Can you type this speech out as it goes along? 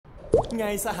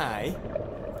Guys, hi,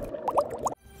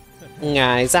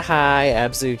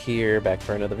 Abzu here, back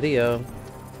for another video.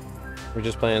 We're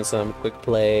just playing some quick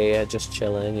play, just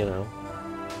chilling, you know.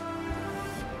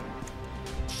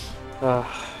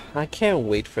 I can't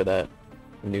wait for that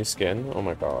new skin. Oh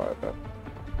my god.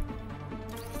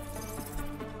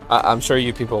 I'm sure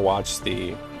you people watched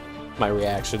my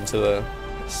reaction to the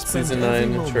Season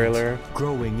 9 trailer.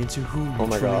 Growing into who you oh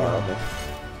my god. are.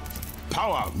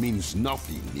 Power means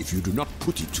nothing if you do not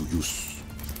put it to use.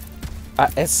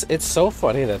 It's so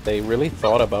funny that they really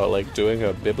thought about like doing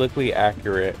a biblically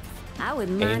accurate I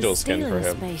wouldn't angel mind skin for stealing a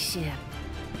him. spaceship.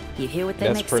 You hear what they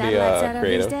That's make pretty, satellites out of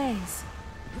creative. these days?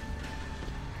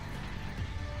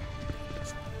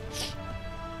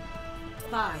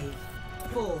 Five,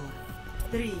 4,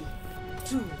 3,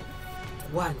 2,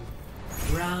 1.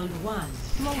 Round 1.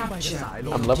 Capture.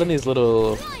 I'm loving these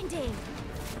little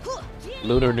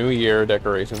Lunar New Year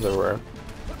decorations everywhere.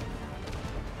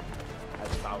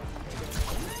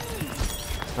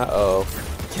 Uh-oh.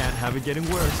 Can't have it getting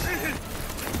worse.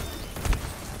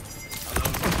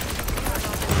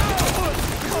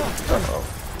 Uh-oh.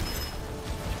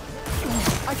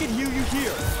 I can hear you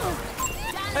here.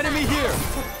 Enemy here.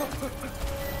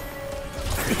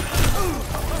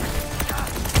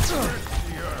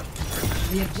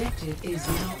 The objective is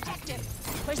now active.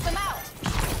 Push them out!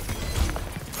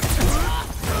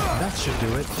 That should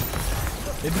do it.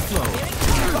 Maybe flow.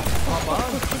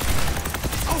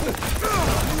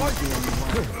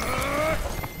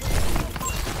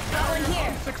 Go in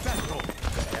here!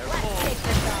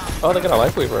 Oh, they got a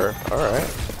Lifeweaver. Alright.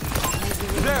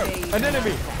 There, an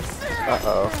enemy.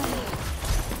 Uh-oh.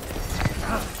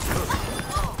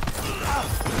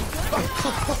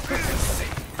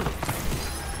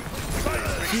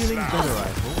 Feeling better,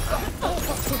 I hope.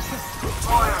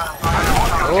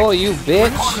 Oh, you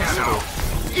bitch!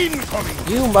 Incoming!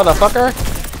 You motherfucker!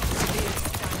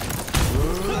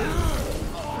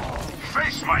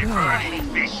 Face my burning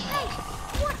fist!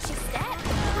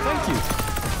 Thank you.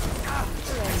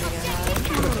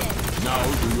 Now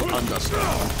do you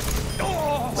understand?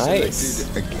 Nice.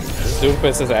 Selected again.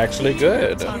 Doofus is actually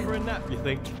good. Time for a nap, you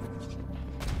think?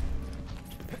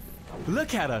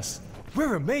 Look at us.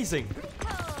 We're amazing.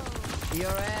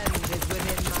 Your end is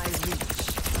within my reach.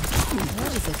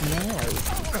 What is it now?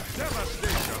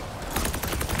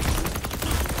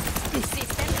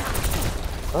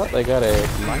 Oh, they got a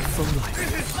Life from life.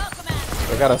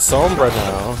 they got a Sombra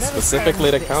now,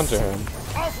 specifically to counter him.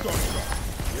 I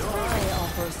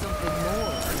offer something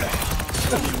more.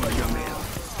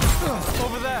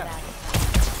 Over there.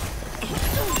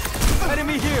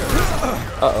 Enemy here.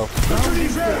 Uh-oh.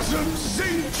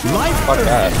 Life. Fuck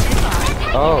that.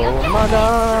 Oh my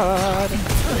god.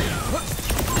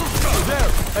 There,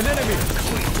 an enemy.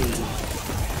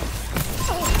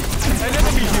 An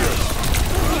enemy here.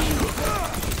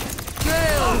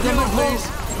 Please.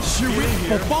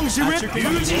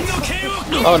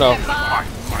 Oh no.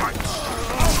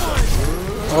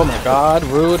 Oh my god,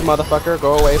 rude motherfucker,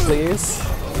 go away please.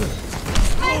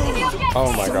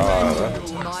 Oh my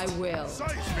god. My will.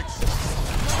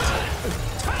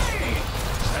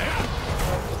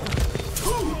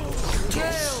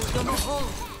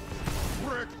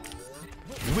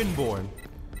 Windborn.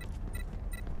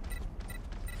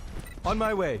 On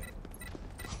my way.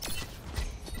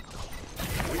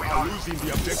 We are losing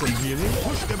the objective. Some healing.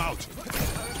 Push them out.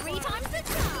 3 times the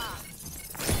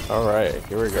job! Alright,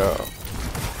 here we go.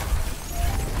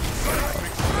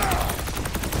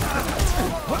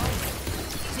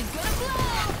 She's gonna blow!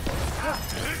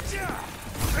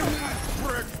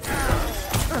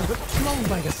 Long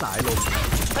by the side.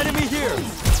 Enemy here.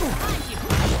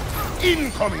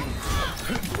 Incoming!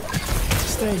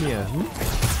 Stay here.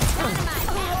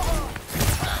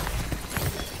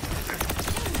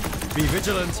 Be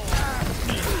vigilant.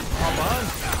 Hop on.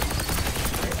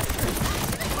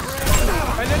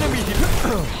 An enemy here.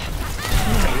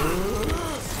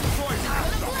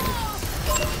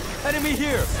 Enemy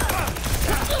here.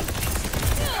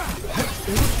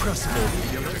 Impressible.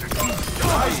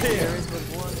 Eyes here.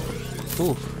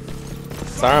 Oof.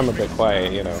 Sorry I'm a bit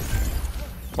quiet, you know.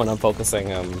 When I'm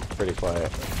focusing, I'm pretty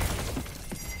quiet.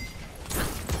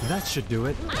 That should do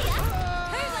it.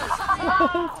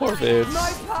 Poor bitch.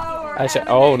 I should.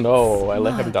 Oh no, I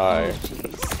let him die.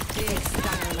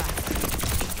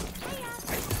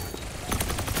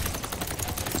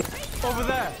 Over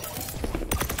there.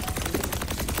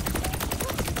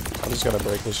 I'm just gonna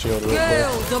break his shield real quick.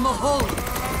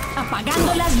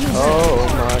 Apagando las luces. Oh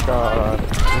my god.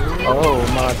 Oh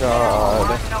my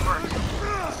god.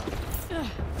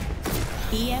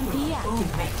 EMP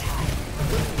activated.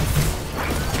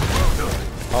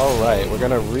 Alright, we're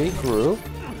gonna regroup.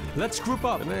 Let's group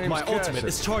up. My ultimate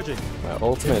is charging. My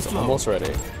ultimate is almost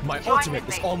ready. My ultimate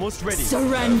is almost ready.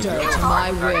 Surrender to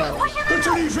my will. Das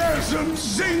Universum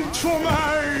singt für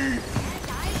mich!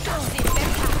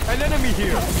 An enemy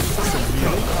here.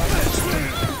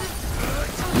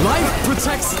 Life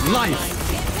protects life.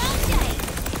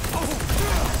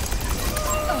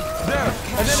 There,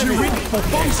 an enemy.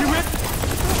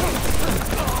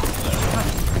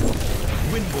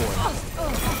 Windborne.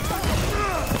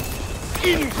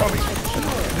 Incoming!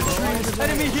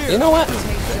 Enemy here. You know what?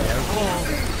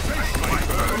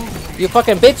 You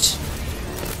fucking bitch!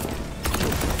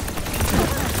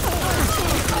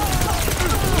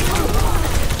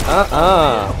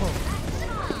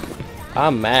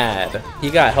 I'm mad. He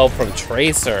got help from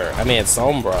Tracer. I mean,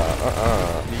 Sombra.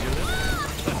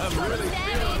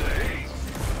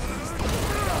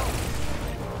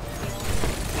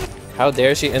 How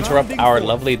dare she interrupt our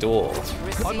lovely duel?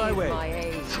 On my way. My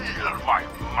aid.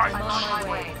 I'm on my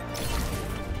way.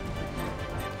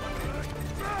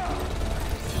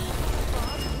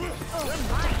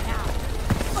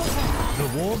 The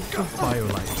warmth of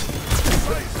firelight.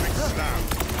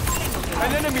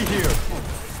 An enemy here.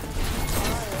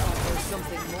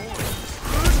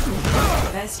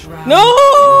 No!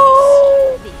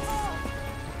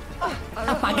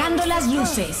 Apagando las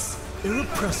luces.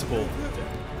 Irrepressible.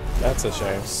 That's a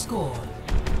shame. Score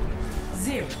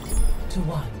 0-1.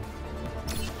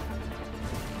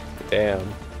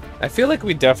 Damn. I feel like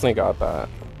we definitely got that.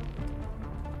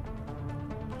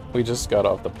 We just got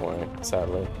off the point,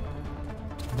 sadly.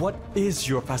 What is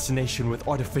your fascination with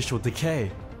artificial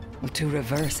decay? To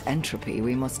reverse entropy,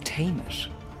 we must tame it.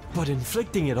 But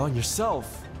inflicting it on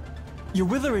yourself. You're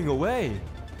withering away.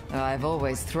 I've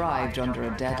always thrived under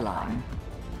a deadline.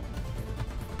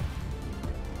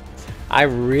 I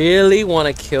really want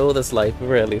to kill this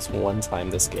Lifeweaver at least one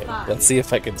time this game. Let's see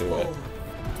if I can do it.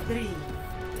 3,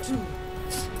 2,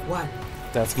 1.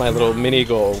 That's my little mini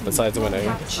goal besides winning.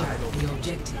 Capture the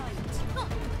objective.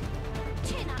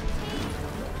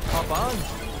 Hop on.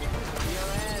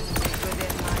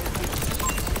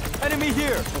 Enemy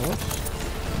here.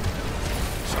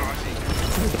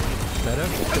 Better.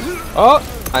 Oh!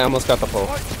 I almost got the pull.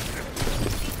 Up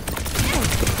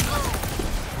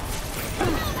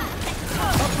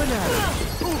and at it.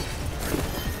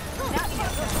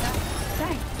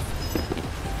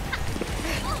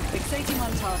 Fixating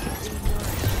on target.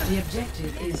 The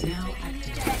objective is now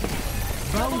active.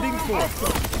 Bounding forth.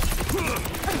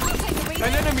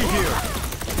 An enemy here.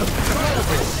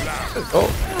 Oh!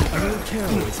 A little care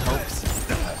always helps.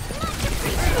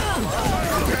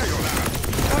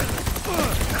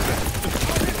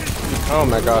 Oh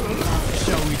my god.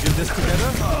 Shall we do this together?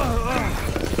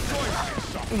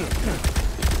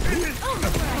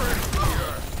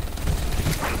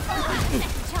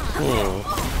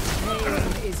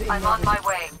 I'm on my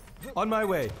way. On my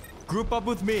way. Group up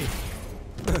with me.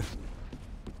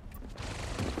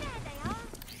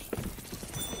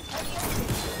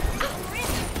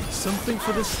 Something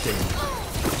for the stage.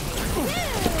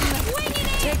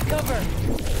 Take cover.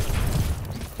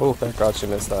 Oh, thank god she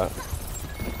missed that.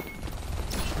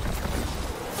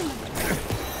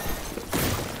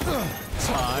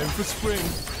 Time for spring.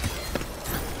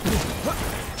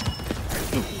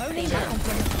 Only now.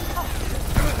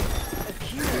 A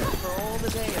cure for all the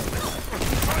days.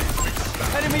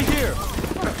 Enemy here.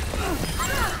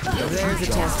 There's a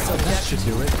test That subject. should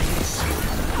do it.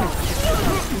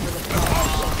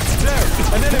 There,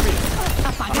 an enemy.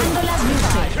 Apagando las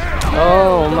luces.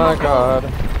 Oh my god.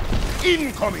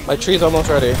 Incoming! My tree's almost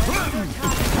ready.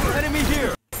 Enemy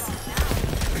here.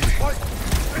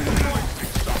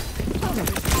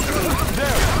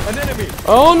 There, an enemy.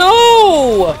 Oh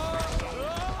no!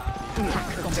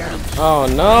 Oh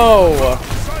no!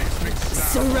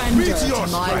 Surrender to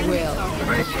my will.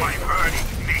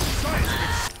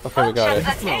 Okay, we got it.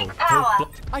 Take power.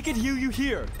 I can heal you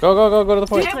here. Go, go, go, go to the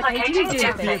point. Duplicating Take the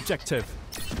objective. objective.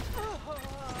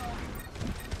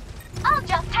 I'll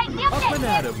just take the Up and objective.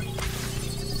 at him.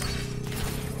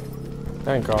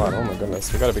 Thank god, oh my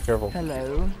goodness, we gotta be careful.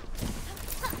 Hello.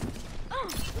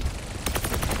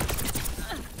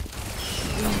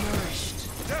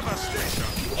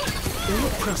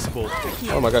 Irrepressible.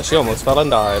 Oh my god, she almost fell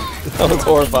and died. That was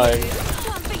horrifying.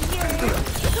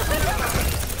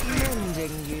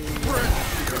 Mending you.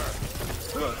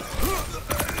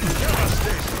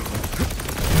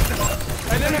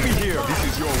 An enemy here. This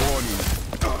is your warning.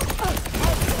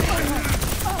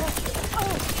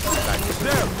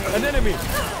 There, an enemy.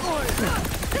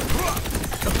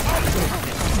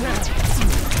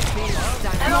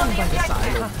 Enemy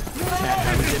objective. Can't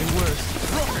have it getting worse.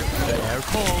 The air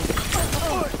cold.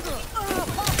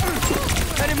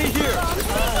 Enemy here.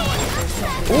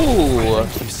 Ooh!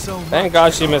 Thank you so much. Thank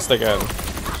God she missed again. Look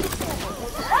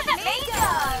at me go!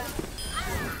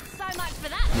 So much for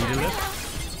that. Need a lift?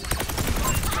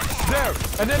 There,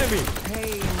 an enemy.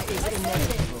 Pain is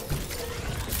inevitable.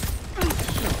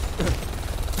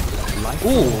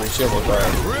 Ooh, shit was bad.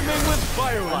 Brimming with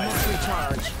firelight.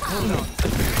 Recharge.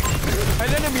 An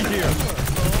enemy here.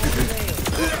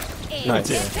 Nice.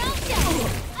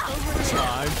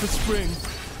 Time for spring.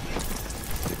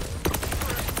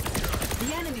 The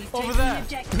enemy Over there.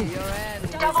 Your end is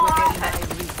Double within rocket. my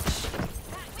reach.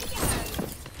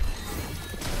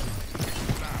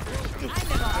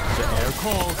 The air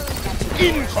cold.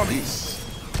 Incoming!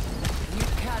 You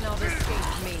cannot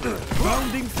escape me.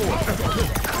 Grounding force.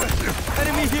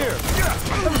 Enemy here.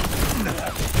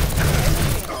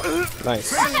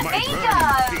 Nice. Look at me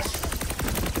go!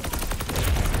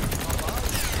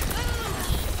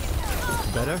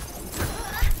 Better.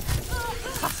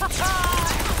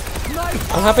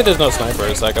 I'm happy there's no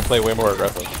snipers, so I can play way more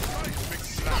aggressive.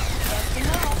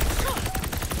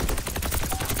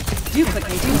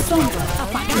 duplicating sombra.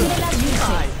 Apagando las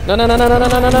luces. No, no, no, no, no, no,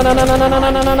 no, no, no, no, no, no, no, no,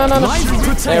 no, no, no, no.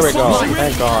 There we go.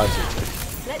 Thank God.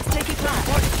 Let's take it back.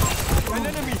 An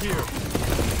enemy here.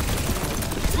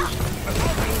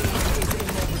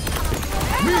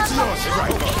 Meteor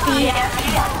strike!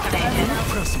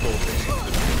 Impressible.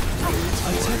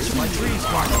 I touch my trees.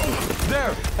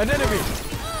 There, an enemy.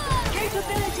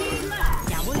 Capabilities max.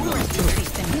 Ya voy con tu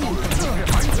sistema.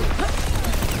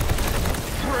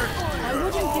 I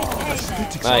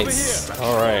wouldn't get paid. Nice.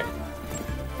 All right.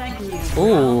 Thank you.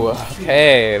 Ooh.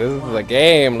 Okay, this is a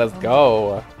game. Let's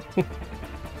go.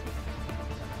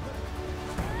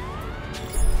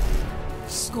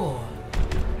 Score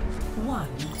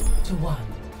 1-1.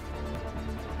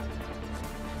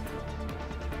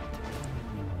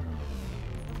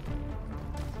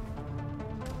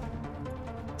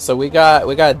 So we got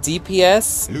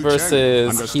DPS Lieutenant, versus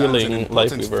understands healing an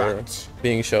important Lifeweaver fact.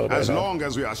 being showed right As now. long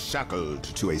as we are shackled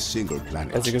to a single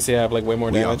planet, As you can see, I have like way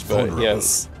more We are damage, but vulnerable.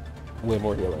 yes, way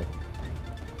more healing.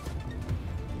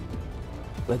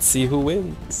 Let's see who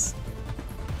wins.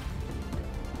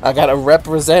 I gotta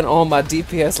represent all my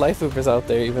DPS Lifeweavers out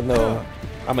there, even though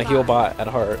I'm a heal bot at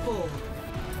heart. 4,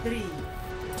 3,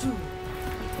 2,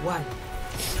 1.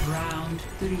 Round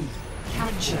 3.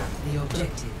 Capture the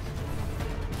objective.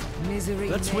 Misery.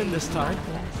 Let's win this time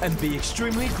and be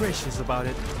extremely gracious about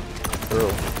it. True.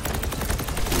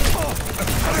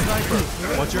 Sniper,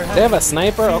 what's your They head? have a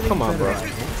sniper? Oh, come on, bro.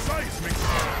 Pain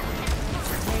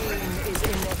is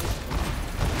inevitable.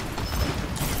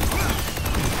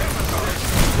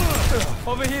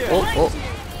 Over here. Oh, oh.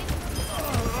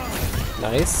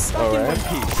 Nice. All In right.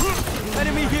 one piece.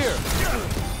 Enemy here.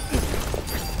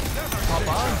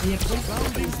 The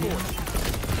objective is now.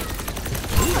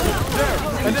 There,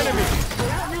 an enemy.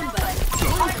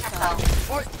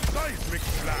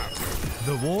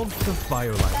 The warmth of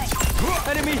firelight.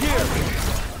 Enemy here.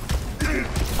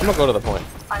 I'm gonna go to the point.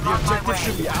 I'm The on my objective way.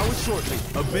 should be ours shortly.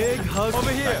 A big hug.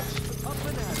 Over here.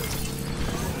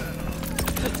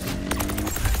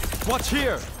 Watch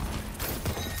here.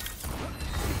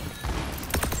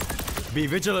 Be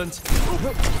vigilant.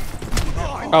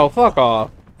 Oh, fuck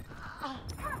off.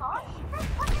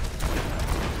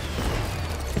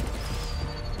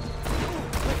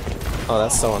 Oh,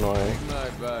 that's so annoying.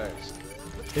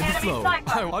 In the flow.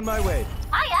 I'm on my way.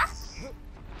 Hiya!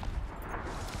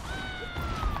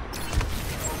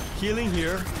 Healing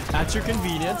here. At your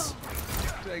convenience.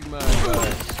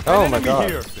 Oh my Enemy God.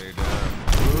 here.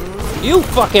 You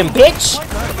fucking bitch!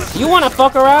 You wanna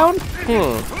fuck around? A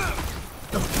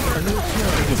little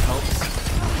carefulness helps.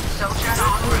 Soldier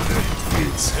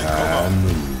on.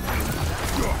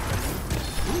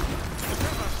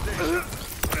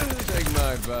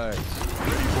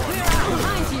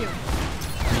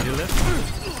 Need a lift?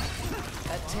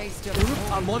 A taste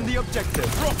of I'm on the objective.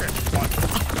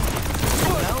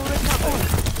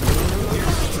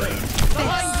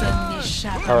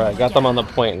 Alright, got them on the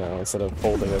point now instead of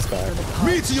holding us back.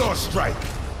 meteor strike!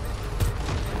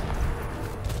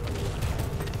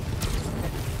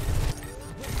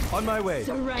 On my way.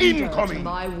 Incoming!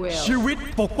 My will. ชีวิต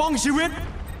ปกป้องชีวิต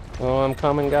Oh, I'm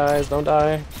coming, guys. Don't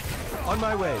die. On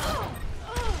my way.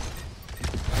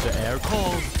 The air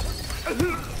cold.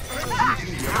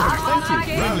 Thank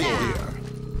you. Rally here.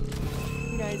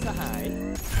 ไงสหาย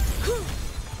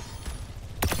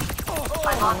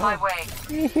I'm on my way.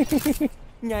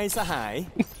 ไงสหาย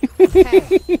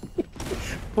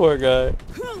Poor guy.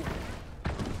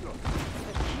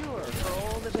 cure for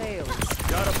all the veils.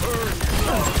 Gotta burn.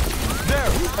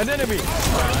 There, an enemy.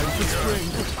 Time to spring.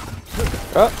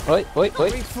 Oh, wait.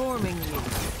 Reforming you.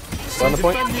 On the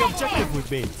point. Defend the objective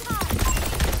with me.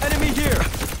 Enemy here.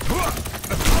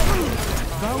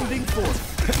 Bounding forth.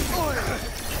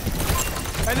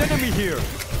 An enemy here.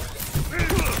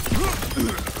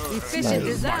 Efficient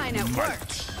design at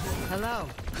work. Hello.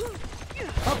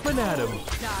 Up and at him.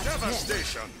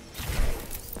 Devastation.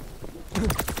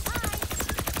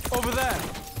 Over there.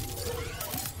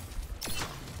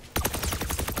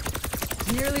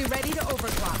 Nearly ready to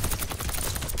overclock.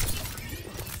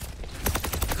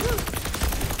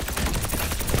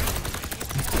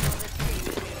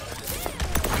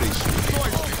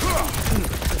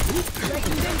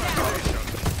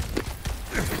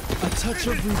 A touch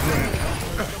of regret.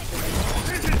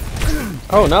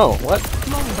 Oh no, what?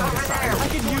 I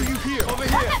can hear you here. Over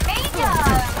here.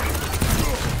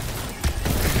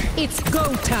 It's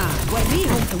go time. We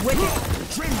hope to win it.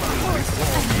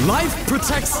 Life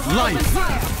protects life.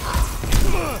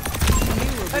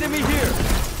 Enemy here.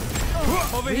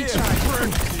 Over here.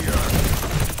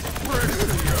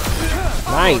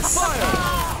 Nice.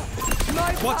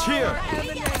 Watch here.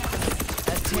 A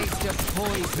taste of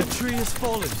poison. The tree is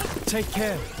fallen. Take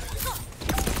care.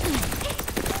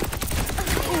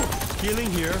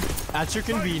 Healing here. At your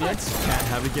convenience. Can't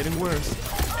have it getting worse.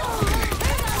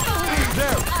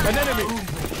 There, an enemy.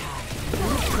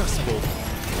 Irrepressible.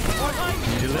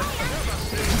 Need a lift?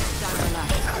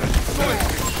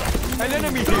 An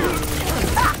enemy here.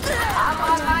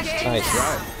 Nice.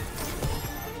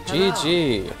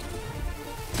 GG.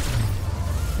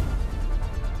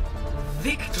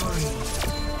 Victory.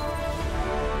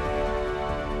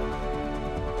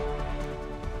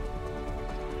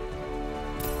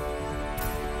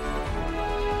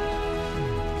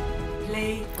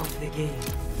 Play of the game.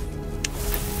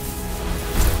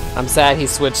 I'm sad he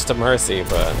switched to Mercy,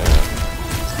 but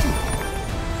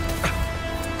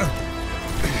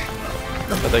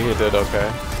I think he did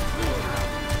okay.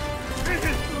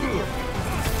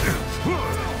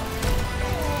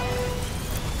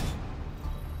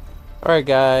 Alright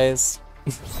guys,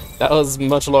 that was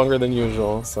much longer than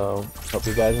usual, so hope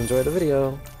you guys enjoyed the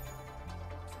video.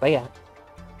 Bye.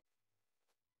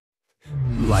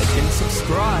 Like and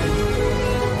subscribe.